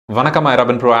வணக்கம்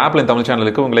iRobinPro apple Tamil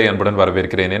சேனலுக்கு உங்களை அன்புடன்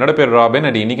வரவேற்கிறேன். என்னோட பேர் ராபின்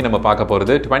அண்ட் இன்னைக்கு நம்ம பார்க்க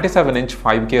போகிறது 27-inch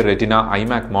 5K retina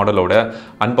iMac மாடலோட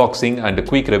unboxing and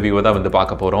quick ரிவ்யூவை தான் வந்து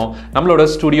பார்க்க போகிறோம். நம்மளோட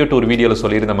ஸ்டுடியோ டூர் வீடியோவில்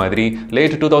சொல்லியிருந்த மாதிரி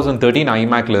லேட் 2013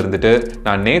 iMacல இருந்துட்டு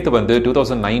நான் நேற்று வந்து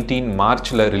 2019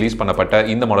 மார்ச்சில் ரிலீஸ் பண்ணப்பட்ட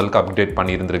இந்த மாடலுக்கு அப்டேட்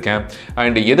பண்ணியிருந்திருக்கேன்.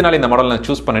 அண்ட் எதனால இந்த மாடல் நான்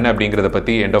சூஸ் பண்ணேன் அப்படிங்கிறத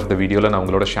பற்றி எண்ட் ஆஃப் த வீடியோவில் நான்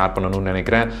உங்களோட ஷேர் பண்ணணும்னு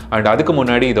நினைக்கிறேன். அண்ட் அதுக்கு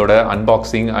முன்னாடி இதோட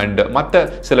அன்பாக்சிங் அண்ட் மற்ற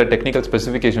சில டெக்னிக்கல்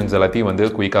ஸ்பெசிஃபிகேஷன்ஸ் எல்லாத்தையும் வந்து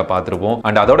குயிக்காக பார்த்துருவோம்.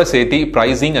 அண்ட் அதோட சேர்த்து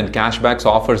பிரைசிங் அண்ட் கேஷ்பேக்ஸ்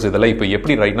ஆஃபர்ஸ் இதெல்லாம் இப்போ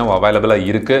எப்படி ரைட் நவ் அவைலபிளாக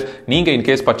இருக்கு, நீங்க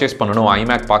இன்கேஸ் பர்ச்சேஸ் பண்ணணும்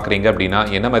iMac பார்க்குறீங்க அப்படின்னா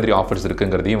என்ன மாதிரி ஆஃபர்ஸ்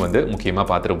இருக்குங்கிறதையும் வந்து முக்கியமாக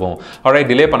பார்த்துருவோம். ஆல்ரைட்,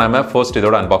 டிலே பண்ணாமல் ஃபர்ஸ்ட்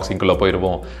இதோட அன்பாக்சிங்குள்ளே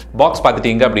போயிடுவோம். பாக்ஸ்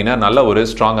பார்த்துட்டீங்க அப்படின்னா நல்ல ஒரு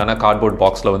ஸ்ட்ராங்கான கார்ட்போர்ட்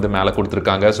பாக்ஸில் வந்து மேலே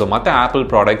கொடுத்துருக்காங்க. ஸோ மற்ற ஆப்பிள்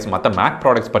ப்ராடக்ட்ஸ் மற்ற மேக்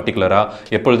ப்ராடக்ட்ஸ்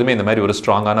பர்டிகுலராக எப்பொழுதுமே இந்த மாதிரி ஒரு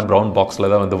ஸ்ட்ராங்கான ப்ரௌன் பாக்ஸில்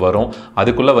தான் வந்து வரும்.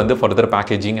 அதுக்குள்ளே வந்து ஃபர்தர்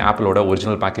பேக்கேஜிங் ஆப்பிளோட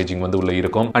ஒரிஜினல் பேக்கேஜிங் வந்து உள்ள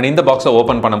இருக்கும். அண்ட் இந்த பாக்ஸை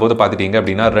ஓப்பன் பண்ணும்போது பார்த்துட்டீங்க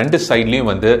அப்படின்னா ரெண்டு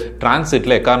சைட்லையும் வந்து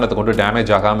டிரான்சிட்ல எக்காரணத்தை கொண்டு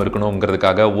டேமேஜ் ஆகாமல்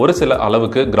இருக்கணுங்கிறதுக்காக ஒரு சில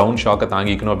அளவுக்கு கிரவுண்ட் ஷாக்கை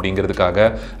தாங்கிக்கணும் அப்படிங்கிறதுக்காக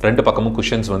ரெண்டு பக்கமும்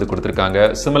குஷன்ஸ் வந்து கொடுத்துருக்காங்க.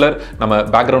 சிமிலர் நம்ம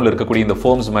பேக்ரவுண்டில் இருக்கக்கூடிய இந்த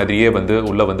ஃபோம்ஸ் மாதிரியே வந்து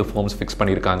உள்ள வந்து ஃபோம்ஸ் ஃபிக்ஸ்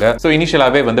பண்ணியிருக்காங்க. ஸோ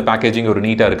இனிஷியலாகவே வந்து பேக்கேஜிங் ஒரு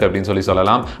நீட்டாக இருக்குது அப்படின்னு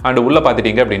சொல்லலாம். அண்ட் உள்ள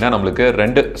பார்த்துட்டீங்க அப்படின்னா நம்மளுக்கு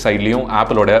ரெண்டு சைட்லையும்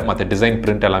ஆப்பிளோட மற்ற டிசைன்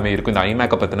பிரிண்ட் எல்லாமே இருக்கும். இந்த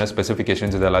iMac பற்றின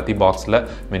ஸ்பெசிஃபிகேஷன்ஸ் இது எல்லாத்தையும் பாக்ஸில்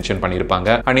மென்ஷன்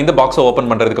பண்ணியிருப்பாங்க. அண்ட் இந்த பாக்ஸை ஓப்பன்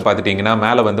பண்ணுறதுக்கு பார்த்துட்டீங்கன்னா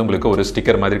மேலே வந்து உங்களுக்கு ஒரு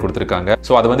ஸ்டிக்கர் மாதிரி கொடுத்துருக்காங்க.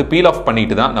 ஸோ அதை வந்து பீல் ஆஃப்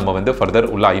பண்ணிட்டு தான் நம்ம வந்து ஃபர்தர்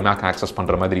உள்ள iMac ஆக்சஸ்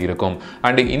பண்ணுற மாதிரி இருக்கும்.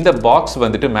 அண்ட் இந்த பாக்ஸ்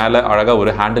வந்துட்டு மேலே அழகாக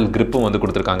ஒரு ஹேண்டில் கிரிப்பும் வந்து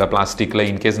கொடுத்துருக்காங்க பிளாஸ்டிக்கில்.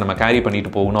 இன்கேஸ் நம்ம கேரி பண்ணிட்டு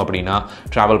போகணும் அப்படின்னா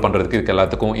ட்ராவல் பண்ணுறதுக்கு இதுக்கு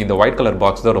எல்லாத்துக்கும் இந்த ஒயிட் கலர்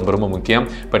பாக்ஸ் தான் ரொம்ப ரொம்ப முக்கியம்.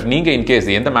 பட் நீங்கள் இன்கேஸ்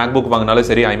எந்த மேக்புக் வாங்கினாலும்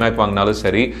சரி iMac வாங்கினாலும்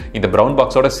சரி இந்த ப்ரௌன்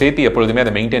பாக்ஸோட சேர்த்து எப்பொழுதுமே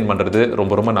அதை மெயின்டைன் பண்ணுறது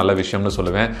ரொம்ப ரொம்ப நல்ல விஷயம்னு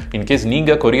சொல்லுவேன். இன்கேஸ்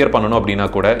நீங்கள் கொரியர் பண்ணணும் அப்படின்னா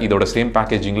கூட இதோட சேம்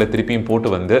பேக்கேஜிங்கில் திருப்பியும்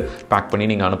போட்டு வந்து பேக் பண்ணி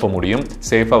நீங்கள் அனுப்ப முடியும்.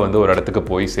 சேஃபாக வந்து ஒரு இடத்துக்கு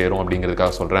போய் சேரும்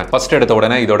அப்படிங்கிறதுக்காக சொல்கிறேன். ஃபர்ஸ்ட் எடுத்த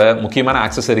உடனே இதோட முக்கியமான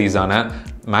ஆக்சசரிஸான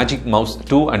magic mouse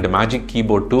 2 and magic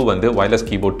keyboard 2 வந்து வயர்லெஸ்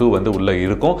கீபோர்ட் 2 வந்து உள்ள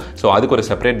இருக்கும். ஸோ அதுக்கு ஒரு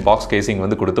செப்பரேட் பாக்ஸ் கேசிங்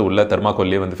வந்து கொடுத்து உள்ள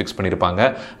தெர்மாக்கோல்லே வந்து ஃபிக்ஸ் பண்ணியிருப்பாங்க.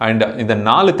 அண்ட் இந்த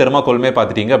 4 தெர்மாக்கோலுமே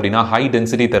பார்த்துட்டீங்க அப்படின்னா ஹை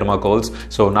டென்சிட்டி தெர்மாக்கோல்ஸ்.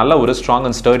 ஸோ நல்ல ஒரு ஸ்ட்ராங்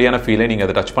அண்ட் ஸ்டர்டியான ஃபீலை நீங்கள்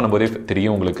அதை டச் பண்ணும்போதே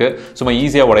தெரியும் உங்களுக்கு. சும்மா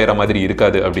ஈஸியாக உடையிற மாதிரி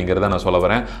இருக்காது அப்படிங்கிறத நான் சொல்ல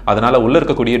வரேன். அதனால உள்ள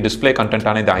இருக்கக்கூடிய டிஸ்பிளே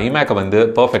கண்டென்ட்டான இந்த iMac வந்து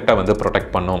பர்ஃபெக்டாக வந்து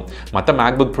ப்ரொடெக்ட் பண்ணும். மற்ற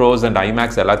மேக்புக் ப்ரோஸ் அண்ட்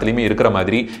iMacs எல்லாத்துலேயுமே இருக்கிற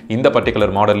மாதிரி இந்த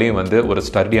பர்டிகுலர் மாடல்லையும் வந்து ஒரு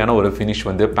ஸ்டர்டியான ஒரு ஃபினிஷ்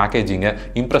வந்து பேக்கேஜிங்கை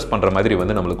இம்ப்ரெஸ் பண்ணுற மாதிரி வந்து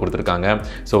நம்மளுக்கு கொடுத்துருக்காங்க.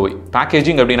 ஸோ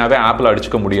பேக்கேஜிங் அப்படின்னாவே ஆப்பிள்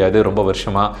அடிச்சுக்க முடியாது ரொம்ப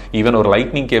வருஷமா. ஈவன் ஒரு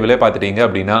லைட்னிங் கேபிளே பார்த்துட்டீங்க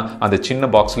அப்படின்னா அந்த சின்ன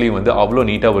பாக்ஸ்லேயும் வந்து அவ்வளோ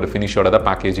நீட்டாக ஒரு ஃபினிஷோட தான்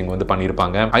பேக்கேஜிங் வந்து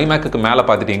பண்ணியிருப்பாங்க. iMacக்கு மேலே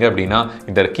பார்த்துட்டீங்க அப்படின்னா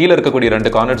இந்த கீழே இருக்கக்கூடிய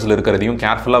ரெண்டு கார்னர்ஸில் இருக்கிறதையும்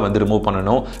கேர்ஃபுல்லாக வந்து ரிமூவ்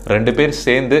பண்ணணும். ரெண்டு பேர்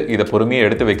சேர்ந்து இதை பொறுமையாக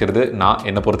எடுத்து வைக்கிறது நான்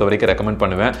என்னை பொறுத்த வரைக்கும் ரெக்கமெண்ட்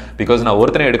பண்ணுவேன். பிகாஸ் நான்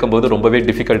ஒருத்தனை எடுக்கும்போது ரொம்பவே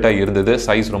டிஃபிகல்ட்டாக இருந்தது,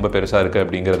 சைஸ் ரொம்ப பெருசாக இருக்குது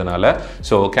அப்படிங்கிறதுனால.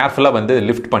 ஸோ கேர்ஃபுல்லாக வந்து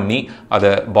லிஃப்ட் பண்ணி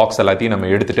அதை பாக்ஸ் எல்லாத்தையும்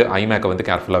நம்ம எடுத்துட்டு iMac வந்து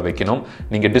கேர்ஃபுல்லாக வைக்கணும்.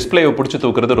 நீங்கள் டிஸ்பிளேவை பிடிச்சி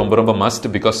தூக்குறது ரொம்ப ரொம்ப மஸ்ட்.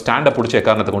 பிகாஸ் ஸ்டாண்டை பிடிச்ச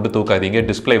காரணத்தை கொண்டு தூக்காதீங்க,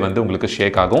 டிஸ்பிளே வந்து உங்களுக்கு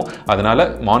ஷேக் ஆகும். அதனால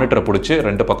மானிட்டரை பிடிச்சி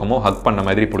ரெண்டு பக்கமும் ஹக் பண்ண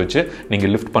மாதிரி பிடிச்சி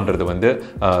நீங்கள் லிஃப்ட் பண்ணுறது வந்து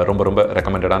ரொம்ப ரொம்ப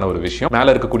ரெக்கமெண்டடான ஒரு விஷயம். மேலே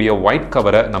இருக்கக்கூடிய ஒயிட்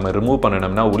கவரை நம்ம ரிமூவ்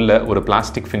பண்ணணும்னா உள்ள ஒரு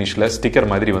பிளாஸ்டிக் ஃபினிஷில் ஸ்டிக்கர்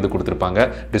மாதிரி வந்து கொடுத்துருப்பாங்க.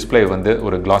 டிஸ்பிளே வந்து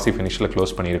ஒரு கிளாசி ஃபினிஷில்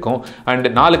க்ளோஸ் பண்ணியிருக்கோம். அண்ட்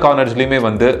 4 கார்னர்ஸ்லையுமே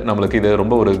வந்து நம்மளுக்கு இது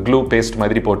ரொம்ப ஒரு க்ளூ பேஸ்ட்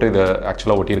மாதிரி போட்டு இதை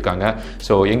ஆக்சுவலாக ஒட்டியிருக்காங்க.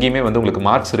 ஸோ எங்கேயுமே வந்து உங்களுக்கு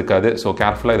மார்க்ஸ் இருக்காது. ஸோ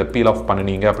கேர்ஃபுல்லாக இதை பீல் ஆஃப்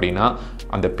பண்ணினீங்க அப்படின்னா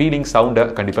அந்த பீலிங் சவுண்டை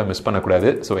கண்டிப்பாக மிஸ் பண்ணக்கூடாது.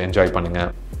 ஸோ என்ஜாய்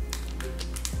பண்ணுங்கள்.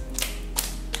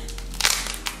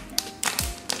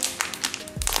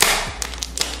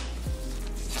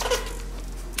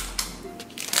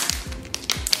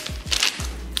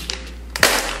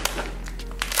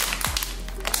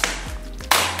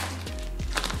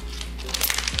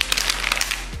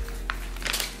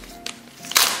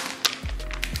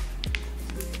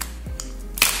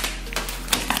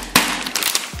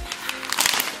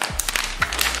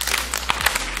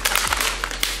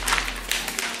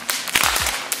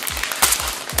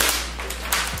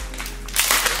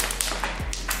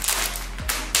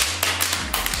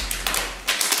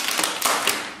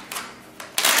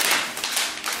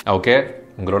 ஓகே,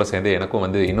 உங்களோட சேர்ந்து எனக்கும்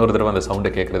வந்து இன்னொரு தடவை அந்த சவுண்டை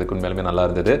கேட்கறதுக்கு உண்மையிலுமே நல்லா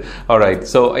இருந்தது. ஆல்ரைட்,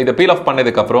 ஸோ இதை பீல் ஆஃப்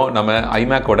பண்ணதுக்கப்புறம் நம்ம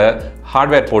iMacோட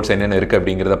ஹார்ட்வேர் போர்ட்ஸ் என்னென்ன இருக்குது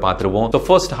அப்படிங்கிறத பார்த்துருவோம். ஸோ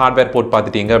ஃபர்ஸ்ட் ஹார்ட்வேர் போர்ட்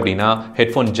பார்த்துட்டீங்க அப்படின்னா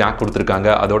ஹெட்ஃபோன் ஜாக் கொடுத்துருக்காங்க.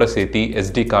 அதோட சேர்த்து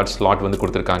SD கார்டு ஸ்லாட் வந்து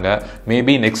கொடுத்துருக்காங்க.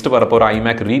 மேபி நெக்ஸ்ட் வரப்போகிற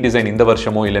iMac ரீடிசைன் இந்த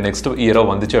வருஷமோ இல்லை நெக்ஸ்ட் இயரோ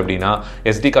வந்துச்சு அப்படின்னா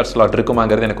SD கார்டு ஸ்லாட்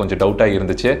இருக்குமாங்கிறது எனக்கு கொஞ்சம் டவுட்டாக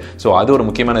இருந்துச்சு. ஸோ அது ஒரு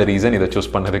முக்கியமான ரீசன் இதை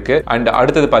சூஸ் பண்ணதுக்கு. அண்ட்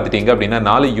அடுத்தது பார்த்துட்டீங்க அப்படின்னா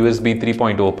 4 USB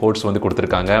 3.0 போர்ட்ஸ் வந்து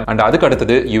கொடுத்துருக்காங்க. அண்ட் அதுக்கு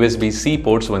அடுத்தது USB-C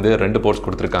போர்ட்ஸ் வந்து 2 போர்ட்ஸ்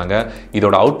கொடுத்துருக்காங்க.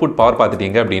 இதோட அவுட்புட் பவர்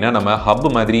பார்த்துட்டீங்க அப்படின்னா நம்ம ஹப்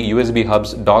மாதிரி USB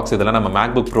ஹப்ஸ் டாக்ஸ் இதெல்லாம் நம்ம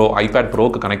MacBook Pro iPad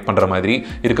Proக்கு கனெக்ட் பண்ணுற மாதிரி மாதிரி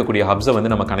இருக்கக்கூடிய ஹப்ஸை வந்து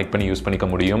நம்ம கனெக்ட் பண்ணி யூஸ் பண்ணிக்க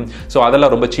முடியும். ஸோ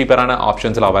அதெல்லாம் ரொம்ப சீப்பரான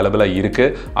ஆப்ஷன்ஸில் அவைலபிளாக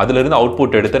இருக்குது. அதிலிருந்து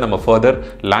அவுட்புட் எடுத்து நம்ம ஃபர்தர்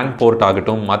லேண்ட் போர்ட்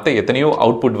ஆகட்டும், மற்ற எத்தனையோ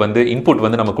அவுட்புட் வந்து இன்புட்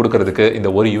வந்து நம்ம கொடுக்கறதுக்கு இந்த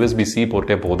ஒரு USB-C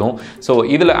போர்ட்டே போதும். ஸோ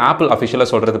இதில் ஆப்பிள் அஃபிஷியலாக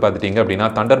சொல்கிறது பார்த்துட்டிங்க அப்படின்னா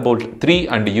Thunderbolt 3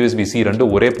 அண்ட் USB-C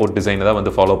ரெண்டும் ஒரே போர்ட் டிசைனை தான்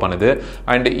வந்து ஃபாலோ பண்ணுது.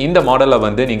 அண்ட் இந்த மாடலில்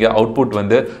வந்து நீங்கள் அவுட்புட்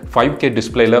வந்து 5K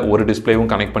டிஸ்பிளேல ஒரு டிஸ்பிளேவும்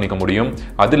கனெக்ட் பண்ணிக்க முடியும்.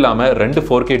 அது இல்லாமல் 2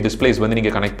 4K டிஸ்பிளேஸ் வந்து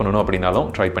நீங்கள் கனெக்ட் பண்ணணும் அப்படின்னாலும்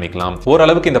ட்ரை பண்ணிக்கலாம்.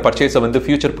 ஓரளவுக்கு இந்த பர்ச்சேஸை வந்து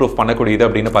ஃபியூச்சர் ப்ரூஃப் பண்ணக்கூடியது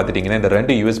அப்படின்னு பார்த்துட்டிங்கன்னா இந்த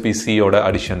 2 USB-C-யோட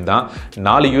அடிஷன் தான்.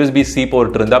 4 USB-C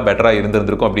போர்ட் இருந்தால் பெட்டராக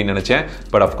இருந்திருக்கும் அப்படின்னு நினச்சேன்.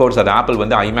 பட் அஃப்கோர்ஸ் அது ஆப்பிள்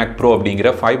வந்து iMac Pro அப்படிங்கிற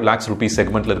 5 lakhs rupees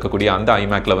செக்மெண்ட்டில் இருக்கக்கூடிய அந்த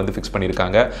iMacல வந்து ஃபிக்ஸ்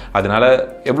பண்ணியிருக்காங்க. அதனால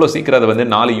எவ்வளோ சீக்கிரம் அதை வந்து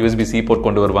 4 USB-C போர்ட்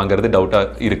கொண்டு வருவாங்கிறது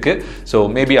டவுட்டாக இருக்குது. ஸோ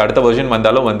மேபி அடுத்த வெர்ஷன்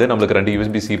வந்தாலும் வந்து நம்மளுக்கு 2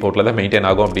 USB-C போர்ட்டில் தான் மெயின்டைன்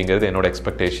ஆகும் அப்படிங்கிறது என்னோட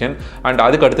எக்ஸ்பெக்டேஷன். அண்ட்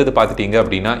அதுக்கு அடுத்தது பார்த்துட்டிங்க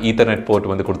அப்படின்னா ஈத்தர்நெட் போர்ட்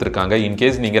வந்து கொடுத்துருக்காங்க.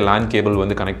 இன்கேஸ் நீங்கள் லேண்ட் கேபிள்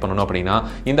வந்து கனெக்ட் பண்ணணும் அப்படின்னா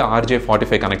இந்த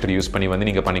RJ45 கனெக்டர் யூஸ் பண்ணி வந்து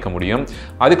நீங்கள் பண்ணிக்க முடியும்.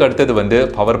 அதுக்கு அடுத்தது வந்து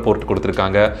பவர் போர்ட்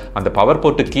கொடுத்துருக்காங்க. அந்த பவர்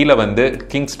போர்ட்டு கீழே வந்து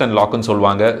கிங்ஸ்டன் லாக்னு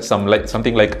சொல்லுவாங்க.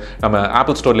 சம்திங் லைக் நம்ம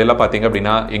ஆப்பிள் ஸ்டோர்ல எல்லாம் பார்த்தீங்க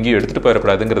அப்படின்னா எங்கேயும் எடுத்துகிட்டு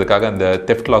போயிடக்கூடாதுங்கிறதுக்காக அந்த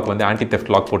தெஃப்ட் லாக் வந்து ஆன்டி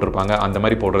தெஃப்ட் லாக் போட்டிருப்பாங்க. அந்த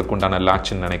மாதிரி போடுறதுக்கு உண்டான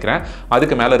லாட்ச்னு நினைக்கிறேன்.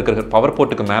 அதுக்கு மேலே இருக்கிற பவர்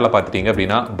போர்ட்டுக்கு மேலே பார்த்துட்டிங்க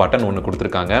அப்படின்னா பட்டன் ஒன்று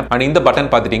கொடுத்துருக்காங்க. அண்ட் இந்த பட்டன்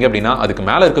பார்த்துட்டிங்க அப்படின்னா அதுக்கு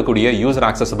மேலே இருக்கக்கூடிய யூசர்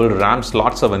ஆக்சசபிள் ரேம்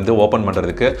ஸ்லாட்ஸை வந்து ஓப்பன்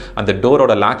பண்ணுறதுக்கு, அந்த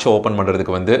டோரோட லேட்சை ஓப்பன்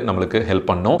பண்ணுறதுக்கு வந்து நம்மளுக்கு ஹெல்ப்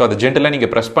பண்ணும். அது ஜென்டலாக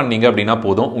நீங்கள் ப்ரெஸ் பண்ணீங்க அப்படின்னா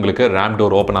போதும், உங்களுக்கு ரேம்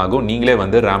டோர் ஓப்பன் ஆகும். நீங்களே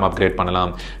வந்து ரேம் அப்கிரேட்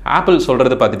பண்ணலாம். ஆப்பிள்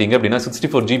சொல்கிறது பார்த்துட்டிங்க அப்படின்னா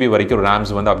 64 GB வரைக்கும்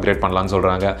ரேம்ஸ் வந்து அப்கிரேட் பண்ணலாம்னு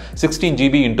சொல்கிறாங்க. 16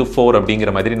 GB into 4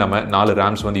 அப்படிங்கிற மாதிரி நம்ம 4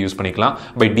 ரேம்ஸ் வந்து யூஸ் பண்ணிக்கலாம்.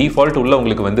 பை டிஃபால்ட் உள்ள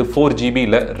உங்களுக்கு வந்து 4 GB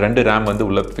ல 2 ரேம் வந்து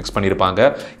உள்ள ஃபிக்ஸ் பண்ணியிருப்பாங்க.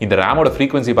 இந்த ரேமோட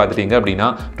ஃப்ரீக்வன்சி பார்த்துட்டிங்க அப்படின்னா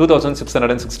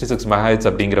 2666 MHz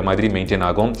அப்படிங்கிற மாதிரி மெயின்டைன்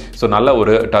ஆகும். ஸோ நல்ல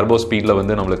ஒரு டர்போ ஸ்பீடில்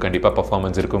வந்து நம்மளுக்கு கண்டிப்பாக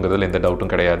பர்ஃபார்மன்ஸ் இருக்குங்கிறதுல எந்த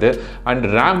டவுட்டும் கிடையாது. அண்ட்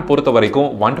ரேம் பொறுத்த வரைக்கும்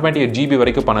 128 GB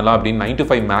வரைக்கும் பண்ணலாம் அப்படின்னு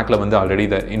 9to5 Macல வந்து ஆல்ரெடி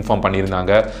இதை இன்ஃபார்ம்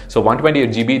பண்ணியிருந்தாங்க. ஸோ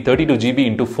 128 GB 32 GB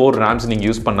into 4 ரேம்ஸ் நீங்கள்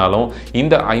யூஸ் பண்ணாலும்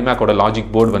இந்த iMacோட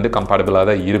லாஜிக் போர்டு வந்து கம்பேட்டபிளாக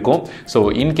தான் இருக்கும். ஸோ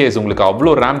இன்கேஸ் உங்களுக்கு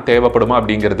அவ்வளோ ரேம் தேவைப்படுமா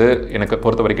அப்படிங்கிறது எனக்கு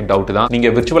பொறுத்த வரைக்கும் டவுட் தான்.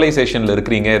 நீங்கள் விர்ச்சுவலைசேஷனில்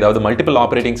இருக்கிறீங்க, ஏதாவது multiple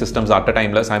operating systems at a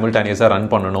டைமில் சைமல்டேனியஸாக ரன்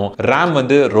பண்ணணும், ரேம்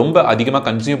வந்து ரொம்ப அதிகமாக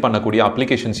கன்சியூம் பண்ணக்கூடிய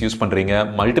அப்ளிகேஷன்ஸ் யூஸ் பண்ணுறீங்க,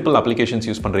 மல்டிபிள் அப்ளிகேஷன்ஸ்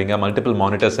யூஸ் பண்ணுறீங்க, மல்டிபிள்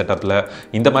மானிட்டர் செட்டப்பில்,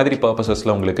 இந்த மாதிரி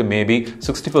பர்பஸஸில் உங்களுக்கு maybe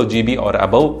 64 GB R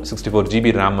above 64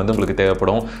 GB RAM வந்து உங்களுக்கு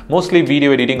தேவைப்படும். Mostly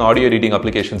video editing, audio editing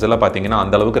applications எல்லாம் பார்த்தீங்கன்னா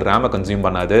அந்த அளவுக்கு ரேமை கன்சியூம்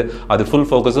பண்ணாது. அது ஃபுல்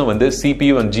ஃபோக்கஸும் வந்து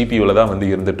CPU அண்ட் GPUல தான் வந்து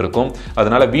இருந்துட்டு இருக்கும்.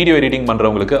 அதனால வீடியோ எடிட்டிங்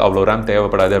பண்ணுறவங்களுக்கு அவ்வளோ ரேம்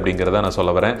தேவைப்படாது அப்படிங்கிறத நான்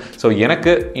சொல்ல வரேன். ஸோ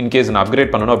எனக்கு இன்கேஸ் நான்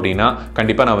அப்கிரேட் பண்ணணும் அப்படின்னா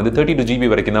கண்டிப்பாக நான் வந்து 32 GB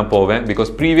வரைக்கும் தான் போவேன்.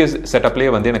 பிகாஸ் ப்ரீவியஸ்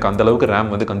செட்டப்லேயே வந்து எனக்கு அந்த அளவுக்கு ரேம்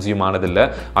வந்து கன்சியூம் ஆனதில்லை.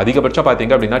 அதிகபட்சம்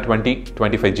பார்த்தீங்க அப்படின்னா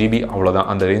 20-25 GB அவ்வளோதான்,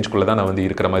 அந்த ரேஞ்சுக்குள்ளே தான் நான் வந்து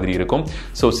இருக்கிற மாதிரி இருக்கும்.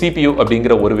 ஸோ CPU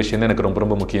அப்படிங்கிற ஒரு விஷயம் தான் எனக்கு ரொம்ப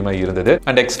ரொம்ப முக்கியமாக இருந்தது.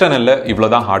 அண்ட் எக்ஸ்டர்னலில் இவ்வளோ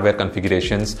தான் ஹார்ட்வேர்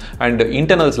கன்ஃபிகரேஷன்ஸ். அண்ட்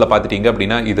இன்டர்னல்ஸில் பார்த்துட்டிங்க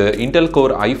அப்படின்னா இது Intel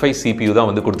Core i5 CPU தான்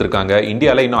வந்து கொடுத்துருக்காங்க.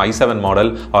 இந்தியாவில் இன்னும் i7 model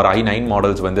R i9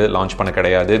 models வந்து லான்ச் பண்ண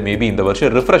கிடையாது. மேபி இந்த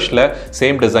வருஷம் ரிஃப்ரெஷில்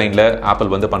சேம் டிசைனில் ஆப்பிள்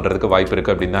வந்து பண்ணுறதுக்கு வாய்ப்பு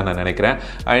இருக்குது அப்படின்னு தான் நான் நினைக்கிறேன்.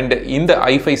 அண்ட் இந்த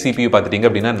i5 CPU பார்த்துட்டிங்க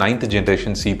அப்படின்னா 9th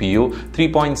generation CPU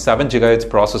 3.7 GHz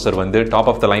processor வந்து top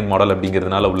of the line model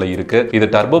அப்படிங்கிறதுனால உள்ள இருக்கு. இது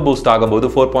டர்போ பூஸ்ட் ஆகும்போது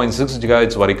 4.6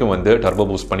 GHz வரைக்கும் வந்து டர்போ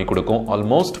பூஸ்ட் பண்ணி கொடுக்கும்.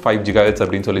 ஆல்மோஸ்ட் 5 GHz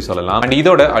அப்படின்னு சொல்லலாம். அண்ட்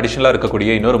இதோட அடிஷனலாக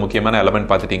இருக்கக்கூடிய இன்னொரு முக்கியமான எலமெண்ட்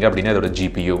பார்த்துட்டிங்க அப்படின்னா இதோட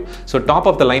GPU. So top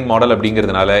of the line model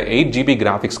அப்படிங்கிறதுனால 8 GB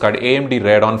graphics card AMD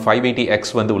Radeon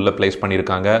 580X வந்து உள்ள பிளேஸ்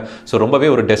பண்ணியிருக்காங்க. ஸோ ரொம்பவே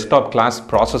ஒரு டெஸ்க்டாப் கிளாஸ்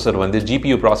ப்ராசஸர் வந்து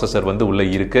GPU ப்ராசஸர் வந்து உள்ள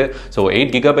இருக்கு. ஸோ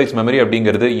 8 GB மெமரி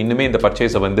அப்படிங்கிறது இன்னுமே இந்த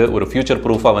பர்ச்சேஸை வந்து ஒரு ஃபியூச்சர்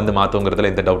ப்ரூஃபாக வந்து மாற்றுங்கிறதுல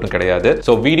எந்த டவுட்டும் கிடையாது.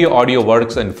 So video audio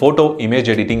works and photo image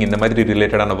editing இந்த மாதிரி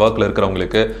ரிலேட்டடான ஒர்க்கில்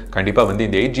இருக்கிறவங்களுக்கு கண்டிப்பாக வந்து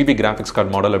இந்த 8 GB கிராஃபிக்ஸ்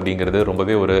கார்டு மாடல் அப்படிங்கிறது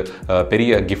ரொம்பவே ஒரு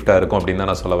பெரிய கிஃப்டாக இருக்கும் அப்படின்னு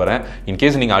தான் நான் சொல்ல வரேன்.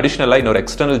 இன்கேஸ் நீங்கள் அடிஷனலாக இன்னொரு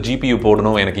எக்ஸ்டர்னல் GPU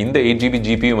போடணும், எனக்கு இந்த 8 GB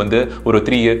GPU வந்து ஒரு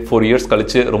 3-4 இயர்ஸ்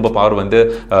கழிச்சு ரொம்ப பவர் வந்து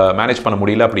மேனேஜ் பண்ண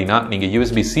முடியல அப்படின்னா நீங்கள்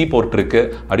USB-C போர்ட் இருக்கு,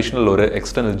 அடிஷனல் ஒரு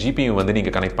எக்ஸ்டர்னல் GPU வந்து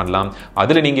நீங்கள் கனெக்ட் பண்ணலாம்.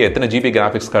 அதில் நீங்கள் எத்தனை GB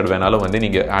கிராஃபிக்ஸ் கார்டு வேணாலும் வந்து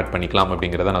நீங்கள் ஆட் பண்ணிக்கலாம்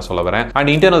அப்படிங்கிறத நான் சொல்ல வரேன்.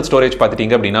 அண்ட் இன்டர்னல் ஸ்டோரேஜ்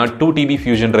பார்த்துட்டிங்க அப்படின்னா 2 TB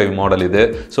ஃபியூஷன் டிரைவ் மாடல் இது.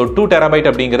 ஸோ 2 TB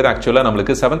அப்படிங்கிறது ஆக்சுவலாக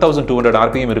நம்மளுக்கு 7200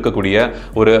 RPM இருக்கக்கூடிய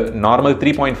ஒரு நார்மல்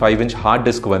 3.5 inch ஹார்ட்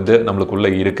டிஸ்க் வந்து நம்மளுக்குள்ள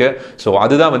இருக்கு. ஸோ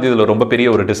அதுதான் வந்து இதில் ரொம்ப பெரிய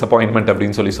ஒரு டிசப்பாயின்மெண்ட்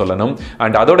அப்படின்னு சொல்லணும்.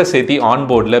 அண்ட் அதோட சேர்த்து ஆன்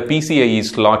போர்டில் PCIe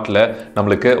ஸ்லாட்ல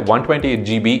நம்மளுக்கு 128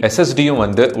 GB SSDயும்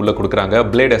வந்து உள்ள கொடுக்குறாங்க.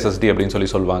 பிளேட் SSD அப்படின்னு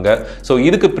சொல்லுவாங்க. ஸோ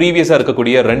இதுக்கு ப்ரீவியஸாக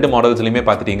இருக்கக்கூடிய 2 மாடல்ஸ்லையுமே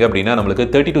பார்த்துட்டிங்க அப்படின்னா நம்மளுக்கு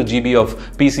 32 GB ஆஃப்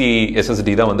PCIe SSD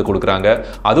தான் வந்து கொடுக்குறாங்க.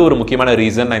 அது ஒரு முக்கியமான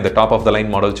ரீசன் நான் இந்த top of the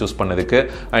line model choose பண்ணதுக்கு.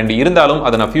 அண்ட் இருந்தாலும்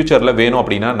அதை நான் ஃபியூச்சரில் வேணும்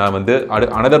அப்படின்னா நான் வந்து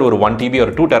அனதர் ஒரு 1 TB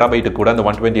ஒரு 2 TB கூட அந்த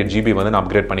 128 GB வந்து நான்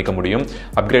அப்கிரேட் பண்ணிக்க முடியும்.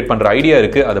 அப்கிரேட் பண்ணுற ஐடியா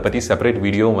இருக்குது. அதை பற்றி செப்பரேட்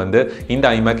வீடியோவும் வந்து இந்த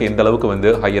iMac எந்த அளவுக்கு வந்து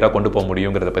ஹையராக கொண்டு போக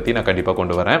முடியுங்கிறத பற்றி நான் கண்டிப்பாக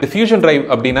கொண்டு வரேன். ஃபியூஷன் டிரைவ்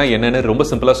அப்படின்னா என்னன்னு ரொம்ப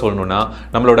சிம்பிளாக சொல்லணும்னா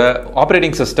நம்மளோட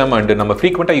ஆப்ரேட்டிங் சிஸ்டம் அண்ட் நம்ம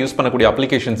ஃப்ரீக்வெண்ட்டாக யூஸ் பண்ணக்கூடிய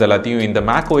அப்ளிகேஷன்ஸ் எல்லாத்தையும் இந்த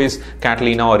macOS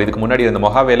Catalina ஒரு இதுக்கு முன்னாடி இந்த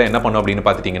மொஹாவேல என்ன பண்ணும் அப்படின்னு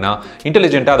பார்த்துட்டிங்கன்னா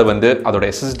இன்டெலிஜென்ட்டாக அதை வந்து அதோட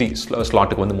SSD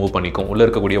ஸ்லாட்டுக்கு வந்து மூவ் பண்ணிக்கும். உள்ள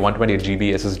இருக்கக்கூடிய 128 GB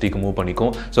SSDக்கு மூவ்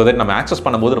பண்ணிக்கும். ஸோ தட் நம்ம ஆக்சஸ்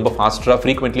பண்ணும்போது ரொம்ப ஃபாஸ்ட்டாக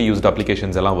ஃப்ரீக்வெண்ட்லி யூஸ்ட்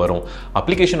அப்ளிகேஷன்ஸ் எல்லாம் வரும்.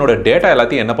 அப்ளிகேஷனோட டேட்டா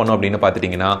எல்லாத்தையும் என்ன பண்ணும் அப்படின்னு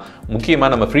பார்த்துட்டிங்கன்னா, முக்கியமாக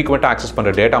நம்ம ஃப்ரீக்வெண்ட்டாக ஆக்சஸ்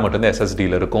பண்ணுற டேட்டா மட்டும் தான்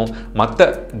SSDயில் இருக்கும். மற்ற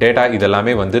டேட்டா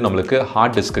இதெல்லாமே வந்து நம்மளுக்கு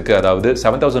ஹார்ட் டிஸ்க்கு, அதாவது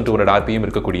 7200 RPM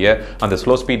இருக்கக்கூடிய அந்த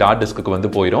ஸ்லோ ஸ்பீட் ஹார்ட் டிஸ்க்கு வந்து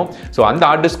போயிடும். ஸோ அந்த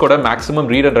heart டிஸ்கோட maximum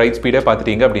read and right ஸ்பீடே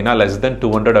பார்த்துட்டீங்க அப்படின்னா less than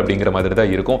 200 அப்படிங்கிற மாதிரி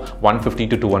தான் இருக்கும். 150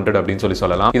 to 200 அப்படின்னு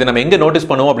சொல்லலாம். இதை நம்ம எங்க நோட்டீஸ்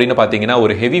பண்ணுவோம் அப்படின்னு பார்த்தீங்கன்னா,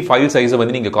 ஒரு ஹெவி ஃபைல் சைஸை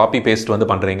வந்து நீங்க காப்பி பேஸ்ட் வந்து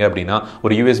பண்றீங்க அப்படின்னா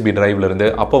ஒரு USB டிரைவ்ல இருந்து,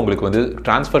 அப்போ உங்களுக்கு வந்து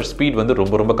டிரான்ஸ்ஃபர் ஸ்பீட் வந்து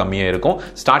ரொம்ப ரொம்ப கம்மியா இருக்கும்.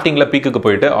 ஸ்டார்டிங்ல பீக்குக்கு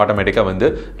போயிட்டு ஆட்டோமேட்டிக்கா வந்து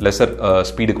லெசர்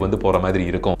ஸ்பீடுக்கு வந்து போற மாதிரி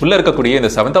இருக்கும். உள்ள இருக்கக்கூடிய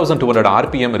இந்த 7200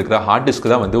 RPM இருக்கிற ஹார்ட் டிஸ்க்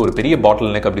தான் வந்து ஒரு பெரிய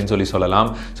பாட்டில் நெக் அப்படின்னு சொல்லலாம்.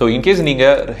 ஸோ இன்கேஸ் நீங்க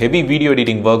heavy video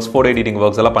editing works, photo editing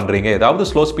works எல்லாம் பண்றீங்க, ஏதாவது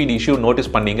ஸ்லோ ஸ்பீட் இஷ்யூ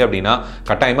நோட்டீஸ் பண்ணீங்க அப்படின்னா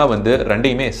கட்டாயமா வந்து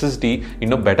ரெண்டையுமே SSD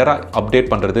இன்னும் பெட்டரா அப்டேட்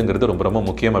பண்றதுங்கிறது ரொம்ப ரொம்ப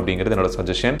முக்கியம் அப்படிங்கிறது என்னோட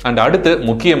சஜஷன். அண்ட் அடுத்து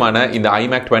முக்கியமான இந்த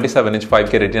iMac 27"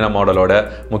 5K ரெட்டினா மாடலோட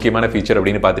முக்கியமான ஃபீச்சர்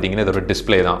அப்படின்னு பார்த்துட்டீங்கன்னா இதோட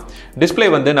டிஸ்பிளே தான். டிஸ்பிளே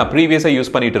வந்து நான் ப்ரீவியஸாக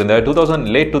யூஸ் பண்ணிட்டு இருந்த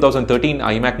லேட் 2013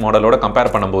 iMac மாடலோட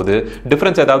கம்பேர் பண்ணும்போது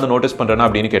டிஃபரன்ஸ் ஏதாவது நோட்டீஸ் பண்றேன்னா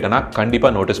அப்படின்னு கேட்டேன்னா கண்டிப்பா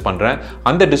நோட்டீஸ் பண்றேன்.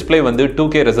 அந்த டிஸ்பிளே வந்து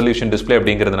 2K ரெசல்யூஷன் டிஸ்பிளே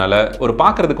அப்படிங்கிறதுனால ஒரு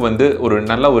பார்க்கறதுக்கு வந்து ஒரு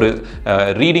நல்ல ஒரு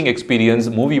ரீடிங் எக்ஸ்பீரியன்ஸ்,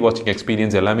 மூவி வாட்சிங்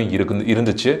எக்ஸ்பீரியன்ஸ் எல்லாமே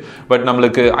இருந்துச்சு. பட்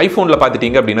நம்மளுக்கு ஐபோன்ல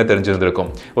பார்த்துட்டீங்க அப்படின்னா தெரிஞ்சிருந்திருக்கும்,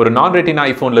 ஒரு நான் ரெட்டினா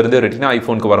ஐபோன்ல இருந்து ரெட்டினா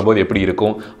ஐபோனுக்கு வரும்போது எப்படி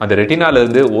இருக்கும், அந்த ரெட்டினால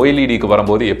இருந்து OLEDக்கு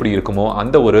வரும்போது எப்படி இருக்குமோ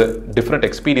அந்த ஒரு டிஃப்ரெண்ட்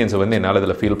எக்ஸ்பீரியன்ஸ் வந்து என்னால்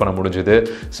அதில் ஃபீல் பண்ண முடிஞ்சுது.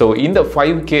 ஸோ இந்த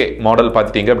 5K மாடல்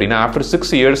பார்த்துட்டீங்க அப்படின்னா ஆஃப்டர்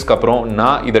 6 இயர்ஸ்க்கு அப்புறம்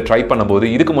நான் இதை ட்ரை பண்ணும்போது,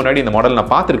 இதுக்கு முன்னாடி இந்த மாடல்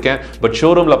நான் பார்த்துருக்கேன், பட்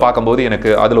ஷோரூமில் பார்க்கும்போது எனக்கு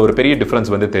அதில் ஒரு பெரிய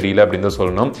டிஃப்ரென்ஸ் வந்து தெரியல அப்படின்னு தான்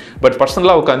சொல்லணும். பட்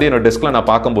பர்சனலாக உட்காந்து என்னோட டெஸ்கில் நான்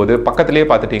பார்க்கும்போது பக்கத்திலே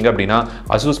பார்த்துட்டீங்க அப்படின்னா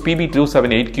Asus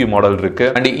PB278Q மாடல் இருக்கு.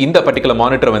 அண்ட் இந்த பர்டிகுலர்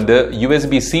மானிட்டர் வந்து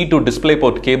USB-C to display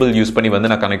board cable use பண்ணி வந்து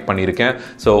நான் கனெக்ட் பண்ணியிருக்கேன்.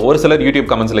 ஸோ ஒரு சிலர் யூடியூப்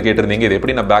கமெண்ட்ஸில் கேட்டிருந்தீங்க இது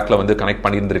எப்படி நான் பேக்கில் வந்து கனெக்ட்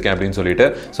பண்ணியிருந்திருக்கேன் அப்படின்னு சொல்லிட்டு.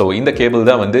 ஸோ இந்த கேபிள்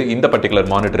தான் வந்து இந்த பர்டிகுலர்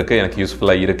மானிட்டருக்கு எனக்கு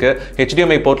யூஸ்ஃபுல்லாக இருக்கு.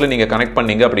 HDMI போர்ட்ல நீங்க கனெக்ட்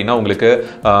பண்ணீங்க அப்படின்னா உங்களுக்கு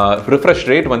ரிஃப்ரெஷ்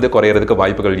ரேட் வந்து குறையிறதுக்கு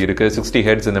வாய்ப்புகள் இருக்கு. 60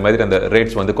 Hz இந்த மாதிரி அந்த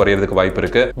ரேட்ஸ் வந்து குறையிறதுக்கு வாய்ப்பு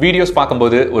இருக்கு. வீடியோஸ்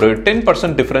பார்க்கும்போது ஒரு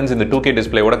 10% டிஃபரன்ஸ் இந்த 2K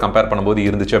டிஸ்பிளேயோட கம்பேர் பண்ணும்போது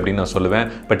இருந்துச்சு அப்படின்னு நான் சொல்லுவேன்.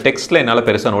 பட் டெக்ஸ்ட்ல என்னால்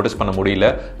பெருசாக நோட்டீஸ் பண்ண முடியல.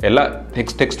 எல்லா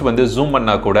டெக்ஸ்ட் வந்து ஜூம்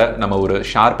பண்ணா கூட நம்ம ஒரு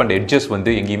ஷார்ப் அண்ட் எட்ஜஸ்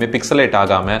வந்து எங்கேயுமே பிக்சலேட்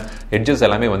ஆகாம எட்ஜஸ்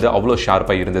எல்லாமே வந்து அவ்வளோ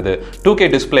ஷார்ப்பாக இருந்தது. 2K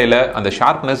டிஸ்பிளேல அந்த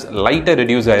ஷார்ப்னஸ் லைட்டாக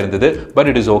reduce ஆயிருந்தது. But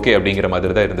it is okay அப்படிங்கிற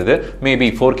மாதிரி தான் இருந்தது. Maybe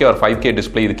 4K or 5K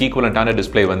display இதுக்கு ஈக்குவலண்டான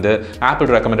டிஸ்பிளே வந்து apple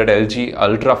recommended LG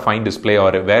ultra fine display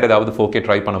R வேற ஏதாவது 4K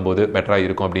ட்ரை பண்ணும்போது பெட்டரா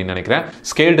இருக்கும் அப்படின்னு நினைக்கிறேன்.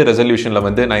 ஸ்கேல்டு ரெசல்யூஷன்ல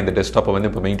வந்து நான் இந்த டெஸ்க்டாப்பை வந்து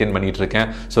இப்போ மெயின்டைன் பண்ணிட்டு இருக்கேன்.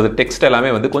 ஸோ இந்த டெக்ஸ்ட்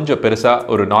எல்லாமே வந்து கொஞ்சம் பெருசா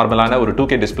ஒரு நார்மலான ஒரு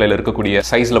 2K டிஸ்பிளேல இருக்கக்கூடிய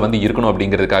சைஸ்ல வந்து இருக்கணும்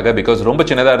அப்படிங்கிறதுக்காக. பிகாஸ் ரொம்ப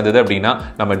சின்னதா இருந்தது அப்படின்னா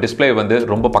நம்ம டிஸ்பிளே வந்து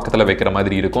ரொம்ப பக்கத்தில் வைக்கிற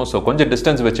மாதிரி இருக்கும். ஸோ கொஞ்சம்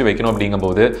டிஸ்டன்ஸ் வச்சு வைக்கணும்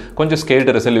அப்படிங்கும்போது கொஞ்சம்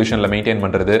ஸ்கேல்டு ரெசல்யூஷன்ல மெயின்டைன்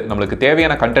பண்றது, நம்மளுக்கு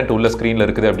தேவையான கண்டென்ட் உள்ள ஸ்கிரீன்ல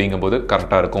இருக்குது அப்படிங்கும்போது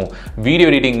கரெக்டா இருக்கும். வீடியோ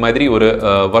எடிட்டிங் மாதிரி ஒரு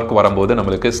ஒர்க் வரும்போது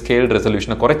நம்மளுக்கு ஸ்கேல்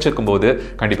ரெசல்யூஷனை குறைச்சிருக்கும் போது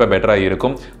கண்டிப்பா பெட்டரா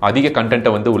இருக்கும். அதிக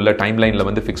கண்டென்ட்டை வந்து உள்ள டைம் லைன்ல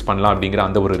வந்து ஃபிக்ஸ் பண்ணலாம் அப்படிங்கிற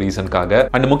அந்த ஒரு ரீசனுக்காக.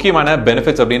 அண்ட் முக்கியமான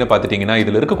பெனிஃபிட்ஸ் அப்படின்னு பார்த்துட்டீங்கன்னா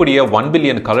இதுல இருக்கக்கூடிய 1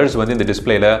 பில்லியன் கலர்ஸ் வந்து இந்த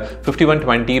டிஸ்பிளேல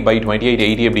 5120 by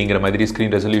 2880 அப்படிங்கிற மாதிரி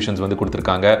ஸ்கிரீன் ரெசல்யூஷன்ஸ் வந்து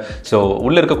கொடுத்திருக்காங்க. ஸோ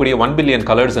உள்ள இருக்கக்கூடிய 1 billion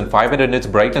colours and 500 nits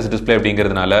brightness display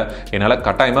அப்படிங்கிறதுனால என்னால்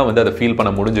கட்டாயமா வந்து அதை ஃபீல்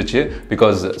பண்ண முடிஞ்சிச்சு.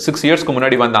 பிகாஸ் 6 இயர்ஸ்க்கு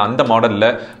முன்னாடி வந்த அந்த மாடல்ல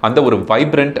அந்த ஒரு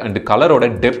வைப்ரண்ட் அண்ட் கலரோட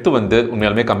டெப்த் வந்து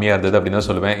உண்மையாலுமே கம்மியா இருந்தது அப்படின்னு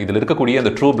சொல்லுவேன். இதுல இருக்கக்கூடிய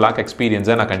அந்த ட்ரூ பிளாக்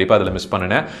எக்ஸ்பீரியன்ஸை நான் கண்டிப்பா அதில் மிஸ்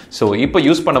பண்ணினேன். ஸோ இப்போ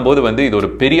யூஸ் பண்ணும்போது வந்து இது ஒரு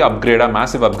பெரிய அப்கிரேடா,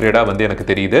 மேசிவ் அப்கிரேடா வந்து எனக்கு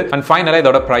தெரியுது. அண்ட் ஃபைனலாக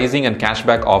இதோட pricing and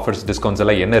cashback offers, discounts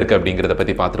எல்லாம் என்ன இருக்கு அப்படிங்கிறத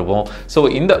பத்தி பார்த்துருவோம். ஸோ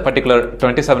இந்த பர்டிகுலர்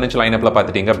 27" லைனப்ல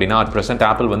பார்த்துட்டீங்க அப்படின்னா அட் பிரசன்ட்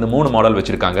ஆப்பிள் வந்து 3 மாடல்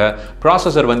வச்சிருக்காங்க.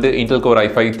 ப்ராசஸர் வந்து Intel core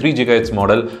i5 3 GHz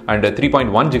model and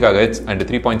 3.1 GHz and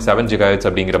 3.7 GHz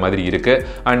அப்படிங்கிற மாதிரி இருக்கு.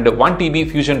 அண்ட் 1 TB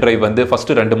ஃபியூஷன் டிரைவ் வந்து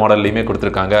ஃபர்ஸ்ட் 2 மாடல்லையுமே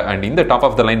கொடுத்துருக்காங்க. அண்ட் இந்த டாப்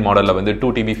ஆஃப் த லைன் மாடல்ல வந்து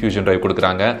 2 TB ஃபியூஷன் டிரைவ்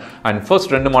கொடுக்குறாங்க. அண்ட்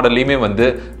ஃபர்ஸ்ட் 2 மாடல்லையுமே வந்து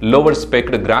லோவர்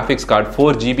ஸ்பெக்ட் கிராஃபிக்ஸ் கார்டு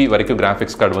 4 GB வரைக்கும்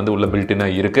கிராஃபிக்ஸ் கார்டு வந்து உள்ள பில்ட்னா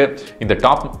இருக்கு. இந்த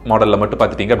டாப் மாடல்ல மட்டும்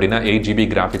பார்த்துட்டீங்க அப்படின்னா 8 GB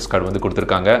கிராஃபிக்ஸ் கார்டு வந்து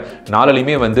கொடுத்துருக்காங்க.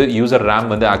 நாலுலையுமே வந்து யூசர் ரேம்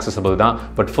வந்து ஆக்சசபிள் தான்.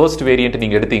 பட் ஃபர்ஸ்ட் வேரியன்ட்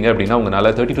நீங்க எடுத்தீங்க அப்படின்னா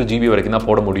உங்களால 32 GB வரைக்கும் தான்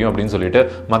போட முடியும் அப்படின்னு சொல்லிட்டு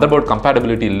மதர்போர்ட்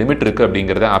கம்பேட்டபிலிட்டி லிமிட் இருக்கு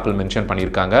அப்படிங்கறத ஆப்பிள் மென்ஷன்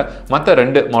பண்ணியிருக்காங்க. மற்ற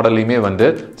 2 மாடல்லையுமே வந்து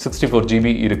 64 GB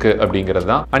இருக்கு அப்படிங்கிறது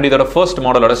தான். அண்ட் இதோட ஃபர்ஸ்ட்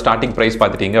மாடலோட ஸ்டார்டிங் பிரைஸ்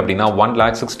பார்த்துட்டீங்க அப்படின்னா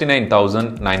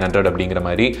 1,69,900 அப்படிங்கிற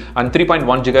மாதிரி. அண்ட்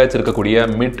 3.1 GHz இருக்கக்கூடிய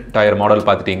மிட் டயர் மாடல்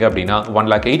பார்த்துட்டீங்க அப்படின்னா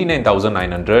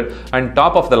 1,89,900. And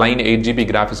top of the line 8 GB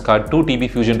graphics card 2 TB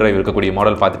fusion drive இருக்கக்கூடிய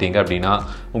மாடல் பார்த்துட்டீங்க அப்படின்னா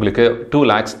உங்களுக்கு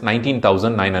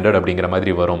 2,19,900 அப்படிங்கிற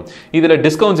மாதிரி வரும். இதுல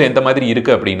டிஸ்கவுண்ட்ஸ் எந்த மாதிரி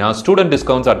இருக்கு அப்படின்னா ஸ்டூடெண்ட்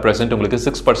டிஸ்கவுண்ட்ஸ் அட் பிரசன்ட் உங்களுக்கு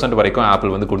 6% வரைக்கும்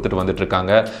ஆப்பிள் வந்து கொடுத்துட்டு வந்துட்டு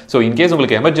இருக்காங்க. ஸோ இன்கேஸ்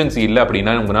உங்களுக்கு எமர்ஜென்சி இல்லை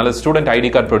அப்படின்னா உங்களால ஸ்டூடெண்ட் ஐடி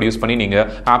கார்டு ப்ரொடியூஸ் பண்ணி நீங்க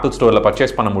ஆப்பிள் ஸ்டோர்ல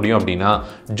பர்ச்சேஸ் பண்ண முடியும் அப்படின்னா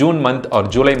June month or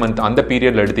July month அந்த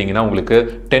பீரியட்ல எடுத்தீங்கன்னா உங்களுக்கு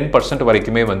 10%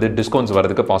 வரைக்குமே வந்து டிஸ்கவுண்ட்ஸ்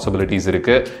வரதுக்கு பாசிபிலிட்டிஸ்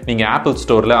இருக்கு. நீங்க ஆப்பிள்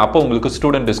ஸ்டோர்ல அப்போ உங்களுக்கு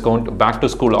student discount, back to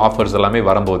school offer offers எல்லாமே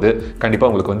வரும்போது கண்டிப்பா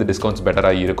உங்களுக்கு வந்து டிஸ்கவுண்ட்ஸ்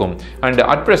பெட்டரா இருக்கும். அண்ட்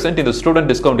அட் பிரசன்ட் இந்த ஸ்டூடெண்ட்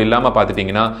டிஸ்கவுண்ட் இல்லாம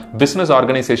பாத்துட்டீங்கன்னா பிசினஸ்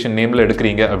ஆர்கனைசேஷன் நேம்ல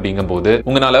எடுக்கிறீங்க அப்படிங்கும்போது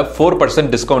உங்களால 4%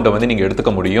 டிஸ்கவுண்ட் வந்து நீங்க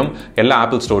எடுத்துக்க முடியும். எல்லா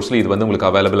ஆப்பிள் ஸ்டோர்ஸ்ல இது வந்து உங்களுக்கு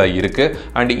அவைலபிளா இருக்கு.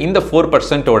 அண்ட் இந்த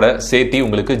 4% ஓட சேர்த்து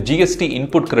உங்களுக்கு ஜிஎஸ்டி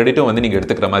இன்புட் கிரெடிட்டும் வந்து நீங்க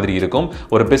எடுத்துக்கிற மாதிரி இருக்கும்.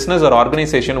 ஒரு பிசினஸ் ஒரு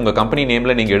ஆர்கனைசேஷன் உங்க கம்பெனி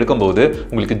நேம்ல நீங்க எடுக்கும்போது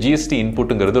உங்களுக்கு ஜிஎஸ்டி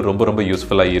இன்புட்ங்கிறது ரொம்ப ரொம்ப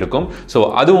யூஸ்ஃபுல்லா இருக்கும். ஸோ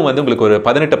அதுவும் வந்து உங்களுக்கு ஒரு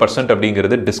 18%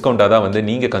 அப்படிங்கிறது டிஸ்கவுண்டா தான் வந்து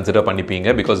நீங்க கன்சிடர் பண்ணிப்பீங்க.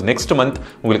 பிகாஸ் நெக்ஸ்ட் மந்த்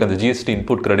உங்களுக்கு அந்த ஜிஎஸ்டி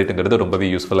இன்புட் கிரெடிட்ங்கிறது ரொம்பவே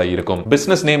யூஸ்ஃபுல்லா இருக்கும்.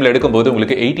 பிசினஸ் நேம்ல எடுக்கும்போது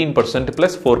உங்களுக்கு 18%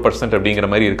 பிளஸ் 4% அப்படிங்கிற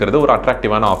மாதிரி இருக்கிறது ஒரு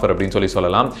அட்ராக்டிவான ஆஃபர் அப்படின்னு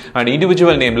சொல்லலாம். அண்ட்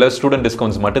இண்டிவிஜுவல் நேம்ல ஸ்டூடெண்ட்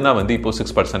டிஸ்கவுண்ட்ஸ் மட்டும் தான் வந்து இப்போ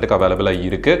 6% அவைலபிளா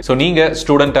இருக்கு. ஸோ நீங்க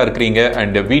ஸ்டூடெண்டா இருக்கிறீங்க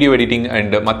அண்ட் வீடியோ எடிட்டிங்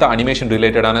அண்ட் மற்ற அனிமேஷன்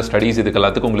ரிலேட்டடான ஸ்டடீஸ் இதுக்கு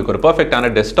எல்லாத்துக்கும் உங்களுக்கு ஒரு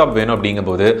பெர்ஃபெக்டான டெஸ்க்டாப் வேணும்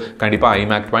அப்படிங்கும்போது கண்டிப்பா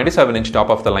iMac 27 inch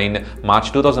top of the line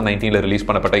March 2019 release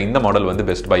பண்ணப்பட்ட இந்த மாடல் வந்து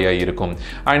பெஸ்ட் பையா இருக்கும்.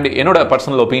 அண்ட் என்னோட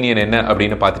பர்சனல் ஒப்பீனியன் என்ன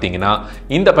அப்படின்னு பார்த்துட்டீங்கன்னா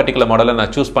இந்த பர்டிகுலர் மாடலை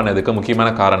நான் சூஸ் பண்ணதுக்கு முக்கியமான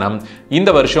காரணம் இந்த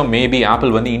வருஷம் மேபி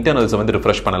ஆப்பிள் வந்து இன்டர்னல்ஸ் வந்து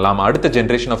ரிஃப்ரெஷ் பண்ணலாம், அடுத்த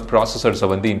ஜென்ரேஷன் ஆஃப் ப்ராசஸர்ஸை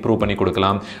வந்து இம்ப்ரூவ் பண்ணி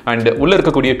கொடுக்கலாம். அண்ட் உள்ள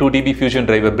இருக்கக்கூடிய 2TB ஃபியூஷன்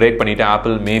டிரைவர் பிரேக் பண்ணிட்டு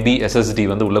ஆப்பிள் மேபி SSD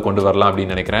வந்து உள்ள கொண்டு வரலாம்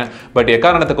அப்படின்னு நினைக்கிறேன். பட்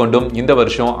எக்காரணத்தை கொண்டும் இந்த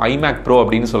வருஷம் iMac Pro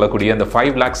அப்படின்னு சொல்லக்கூடிய அந்த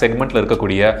 5 lakh செக்மெண்ட்ல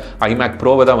இருக்கக்கூடிய iMac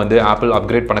Pro-வை தான் வந்து ஆப்பிள்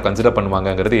அப்கிரேட் பண்ண கன்சிடர்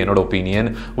பண்ணுவாங்கிறது என்னோட ஒப்பீனியன்.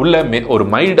 உள்ள ஒரு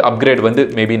மைல்டு அப்கிரேட் வந்து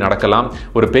மேபி நடக்கலாம்.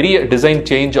 ஒரு பெரிய டிசைன்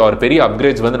சேஞ்ச் ஆர் பெரிய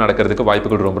அப்கிரேட்ஸ் வந்து நடக்கிறதுக்கு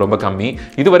வாய்ப்புகள் ரொம்ப ரொம்ப கம்மி.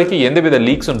 இது வரைக்கும் எந்தவித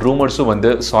லீக்ஸ் அண்ட் ரூமர்ஸும் வந்து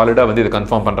சாலிடா வந்து இது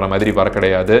கன்ஃபார்ம் பண்ற மாதிரி வர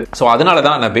கிடையாது. ஸோ அதனால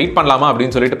தான் நான் வெயிட் பண்ணலாமா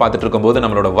அப்படின்னு சொல்லிட்டு பார்த்துட்டு இருக்கும்போது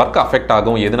நம்மளோட ஒர்க் அஃபெக்ட்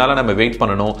ஆகும், எதனால நம்ம வெயிட்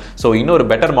பண்ணணும். ஸோ இன்னொரு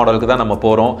பெட்டர் மாடலுக்கு தான் நம்ம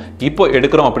போறோம். இப்போ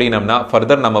எடுக்கிறோம் அப்படின்னம்னா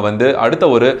ஃபர்தர் நம்ம வந்து அடுத்த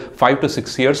ஒரு 5 to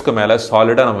 6 இயர்ஸ்க்கு மேல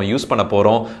சாலிடா நம்ம யூஸ் பண்ண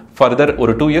போறோம். ஃபர்தர்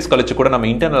ஒரு 2 இயர்ஸ் கழிச்சு கூட நம்ம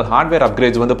இன்டர்னல் ஹார்ட்வேர்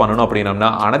அப்கிரேட்ஸ் வந்து பண்ணணும் அப்படின்னா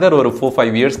அனதர் ஒரு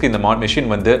 4-5 இயர்ஸ்க்கு இந்த மெஷின்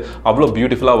வந்து அவ்வளோ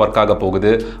பியூட்டிஃபுல்லா ஒர்க் ஆக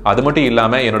போகுது. அது மட்டும்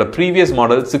இல்லாம என்னோட ப்ரீவியஸ்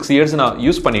மாடல் 6 இயர்ஸ் நான்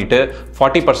யூஸ் பண்ணிட்டு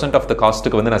 40% ஆஃப் த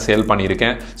காஸ்ட்டுக்கு வந்து நான் சேல்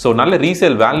பண்ணியிருக்கேன். ஸோ நல்ல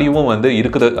ரீசேல் வேல்யூவும் வந்து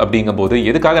இருக்குது. அப்படிங்கும்போது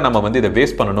எதுக்காக நம்ம வந்து இதை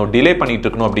வேஸ்ட் பண்ணணும், டிலே பண்ணிட்டு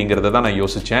இருக்கணும் அப்படிங்கிறத தான் நான்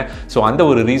யோசிச்சேன். ஸோ அந்த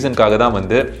ஒரு ரீசனுக்காக தான்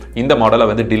வந்து இந்த மாடலை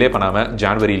வந்து டிலே பண்ணாம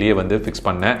ஜான்வரியிலேயே வந்து ஃபிக்ஸ்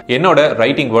பண்ணேன். என்னோட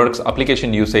writing works,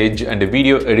 application usage and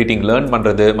video editing learn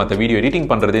பண்றது, மற்ற வீடியோ எடிட்டிங்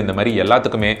பண்றது, இந்த மாதிரி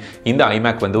எல்லாத்துக்குமே இந்த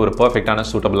iMac வந்து ஒரு பெர்ஃபெக்டான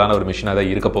சூட்டபிளான ஒரு மிஷினாக தான்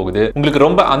இருக்க போகுது. உங்களுக்கு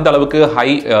ரொம்ப அந்த அளவுக்கு ஹை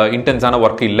இன்டென்ஸான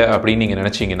ஒர்க் இல்லை அப்படின்னு நீங்க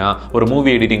நினைச்சீங்கன்னா, ஒரு மூவி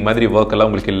எடிட்டிங் மாதிரி ஒர்க் எல்லாம்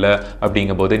உங்களுக்கு இல்லை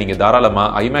அப்படிங்கும்போது நீங்க தாராளமா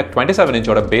iMac 27 inch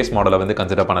பேஸ் மாடலை வந்து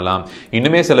கன்சிடர் பண்ணலாம்.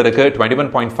 இன்னுமே சிலருக்கு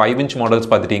 21.5 inch மாடல்ஸ்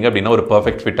பார்த்துட்டீங்க அப்படின்னா ஒரு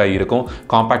பெர்ஃபெக்ட் ஃபிட்டா இருக்கும்.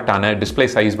 காம்பாக்டான டிஸ்பிளே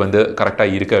சைஸ் வந்து கரெக்டா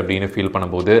இருக்கு அப்படின்னு ஃபீல்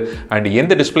பண்ணும்போது அண்ட்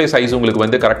எந்த டிஸ்பிளே சைஸ் உங்களுக்கு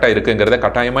வந்து கரெக்டா இருக்குங்கிறத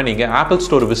கட்டாயமா நீங்க ஆப்பிள்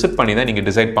ஸ்டோர் விசிட் பண்ணி தான் நீங்க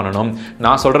டிசைட் பண்ணணும்.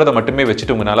 நான் சொல்றதை மட்டுமே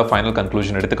வச்சுட்டு உங்களால ஃபைனல்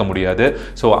கன்க்ளூஷன் எடுத்துக்க முடியாது.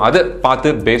 ஸோ அதை பார்த்து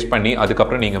பேஸ் பண்ணி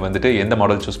அதுக்கப்புறம் நீங்க வந்துட்டு எந்த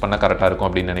மாடல் சூஸ் பண்ணா கரெக்டா இருக்கும்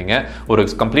அப்படின்னு நினைங்க. ஒரு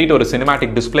கம்ப்ளீட் ஒரு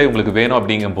சினிமேட்டிக் டிஸ்பிளே உங்களுக்கு வேணும்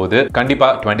அப்படிங்கும்போது கண்டிப்பா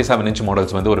 27 inch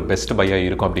மாடல்ஸ் வந்து ஒரு பெஸ்ட் பையா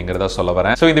இருக்கும் அப்படிங்கறத சொல்ல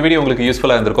வரேன். ஸோ இந்த வீடியோ உங்களுக்கு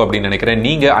யூஸ்ஃபுல்லா இருந்திருக்கும் அப்படின்னு நினைக்கிறேன்.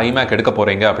 நீங்க iMac எடுக்க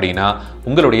போறீங்க அப்படின்னா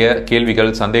உங்களுடைய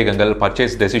கேள்விகள், சந்தேகங்கள்,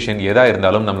 பர்ச்சேஸ் டெசிஷன் எதா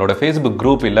இருந்தாலும் நம்மளோட Facebook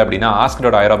குரூப் இல்ல அப்படின்னா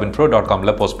ask.iRobinPro.com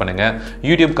போஸ்ட் பண்ணுங்க.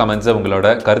 யூடியூப் கமெண்ட்ஸ் உங்களோட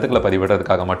கருத்துக்களை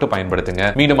பதிவிடுறதுக்காக மட்டும்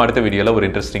பயன்படுத்துங்க. மீண்டும் அடுத்த வீடியோல ஒரு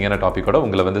இன்ட்ரெஸ்டிங்கான டாபிக்கோட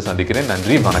உங்களை வந்து சந்திக்கிறேன்.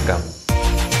 நன்றி, வணக்கம்.